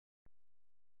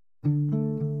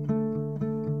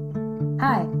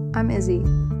Hi, I'm Izzy.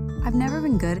 I've never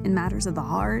been good in matters of the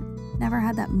heart. Never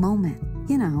had that moment,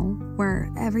 you know, where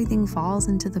everything falls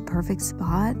into the perfect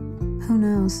spot. Who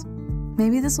knows?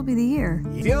 Maybe this will be the year.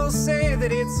 You'll say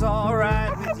that it's all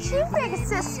right. Look at you, big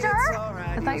sister.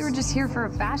 I thought you were just here for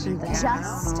a fashion thing.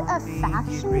 Just a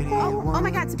fashion thing? Oh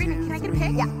my God, Sabrina, can I get a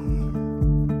pic? Yeah.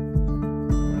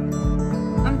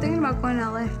 I'm thinking about going to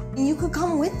LA. You could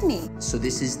come with me. So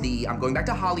this is the I'm going back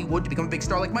to Hollywood to become a big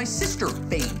star like my sister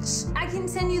phase. I can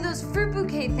send you those fruit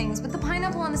bouquet things with the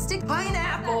pineapple on a stick.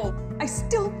 Pineapple! I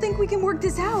still think we can work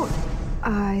this out.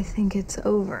 I think it's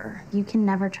over. You can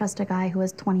never trust a guy who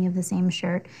has 20 of the same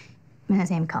shirt in the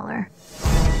same color.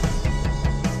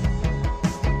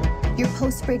 Your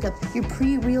post-breakup, your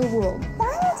pre-real world.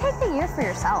 Why don't you take the year for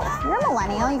yourself? You're a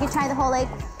millennial. You could try the whole, like,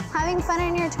 having fun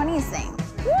in your 20s thing.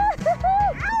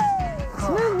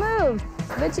 Smooth move.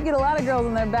 I bet you get a lot of girls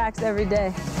on their backs every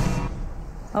day.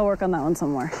 I'll work on that one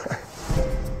somewhere.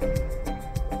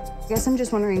 I guess I'm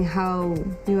just wondering how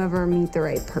you ever meet the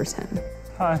right person.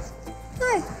 Hi.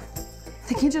 Hi.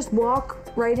 They can just walk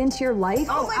right into your life?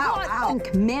 Oh my God. And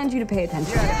command you to pay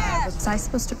attention. Yes. Was I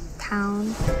supposed to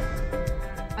pound?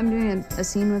 I'm doing a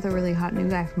scene with a really hot new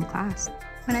guy from class.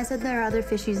 When I said there are other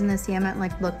fishies in the sea, I meant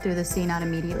like look through the sea, not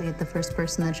immediately at the first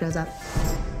person that shows up.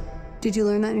 Did you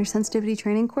learn that in your sensitivity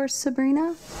training course,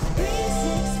 Sabrina?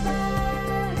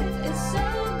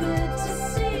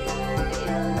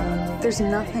 There's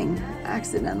nothing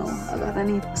accidental about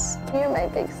any of this. You're my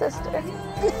big sister.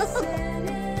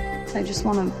 I just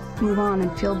want to move on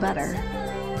and feel better.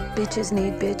 Bitches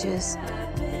need bitches.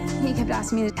 He kept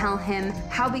asking me to tell him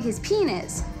how big his peen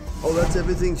is. Oh, that's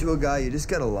everything to a guy. You just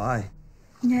gotta lie.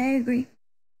 Yeah, I agree.